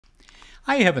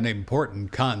I have an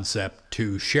important concept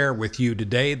to share with you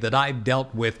today that I've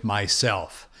dealt with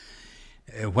myself.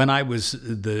 When I was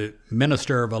the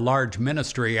minister of a large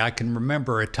ministry, I can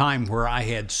remember a time where I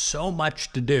had so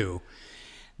much to do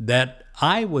that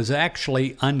I was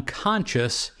actually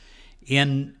unconscious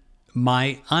in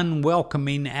my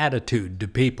unwelcoming attitude to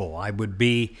people. I would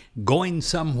be going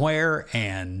somewhere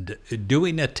and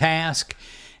doing a task,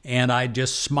 and I'd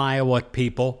just smile at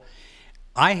people.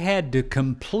 I had to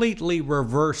completely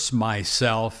reverse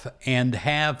myself and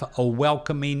have a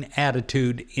welcoming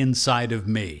attitude inside of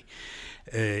me.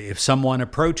 If someone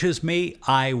approaches me,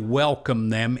 I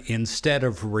welcome them instead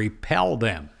of repel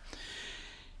them.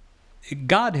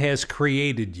 God has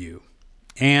created you,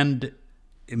 and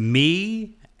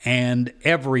me, and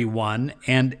everyone,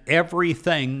 and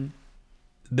everything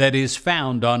that is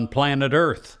found on planet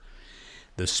Earth.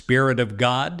 The Spirit of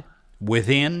God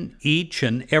within each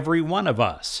and every one of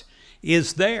us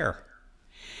is there.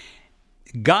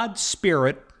 God's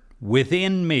Spirit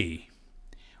within me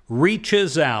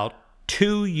reaches out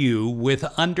to you with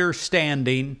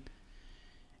understanding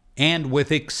and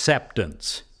with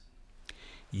acceptance.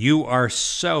 You are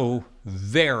so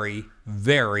very,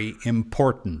 very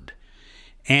important.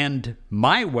 And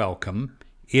my welcome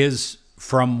is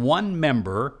from one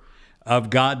member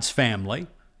of God's family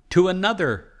to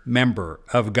another member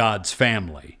of God's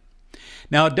family.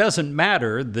 Now, it doesn't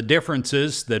matter the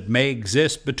differences that may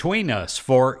exist between us,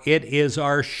 for it is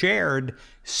our shared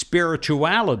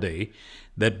spirituality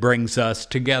that brings us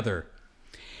together.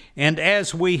 And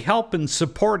as we help and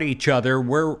support each other,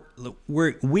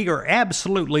 we are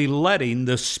absolutely letting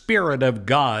the Spirit of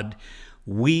God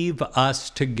weave us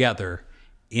together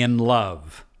in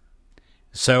love.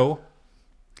 So,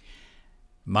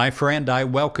 my friend, I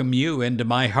welcome you into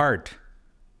my heart.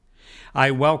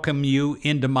 I welcome you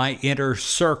into my inner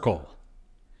circle.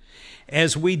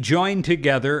 As we join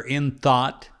together in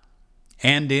thought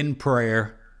and in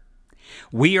prayer,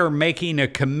 we are making a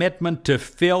commitment to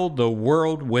fill the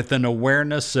world with an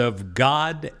awareness of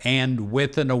God and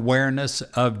with an awareness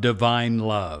of divine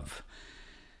love.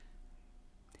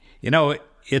 You know,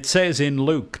 it says in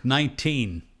Luke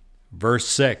 19, verse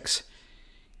 6,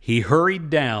 he hurried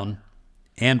down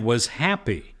and was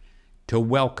happy to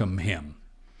welcome him.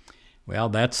 Well,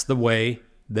 that's the way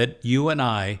that you and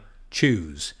I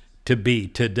choose to be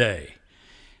today.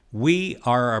 We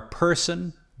are a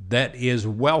person that is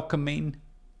welcoming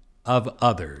of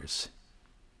others.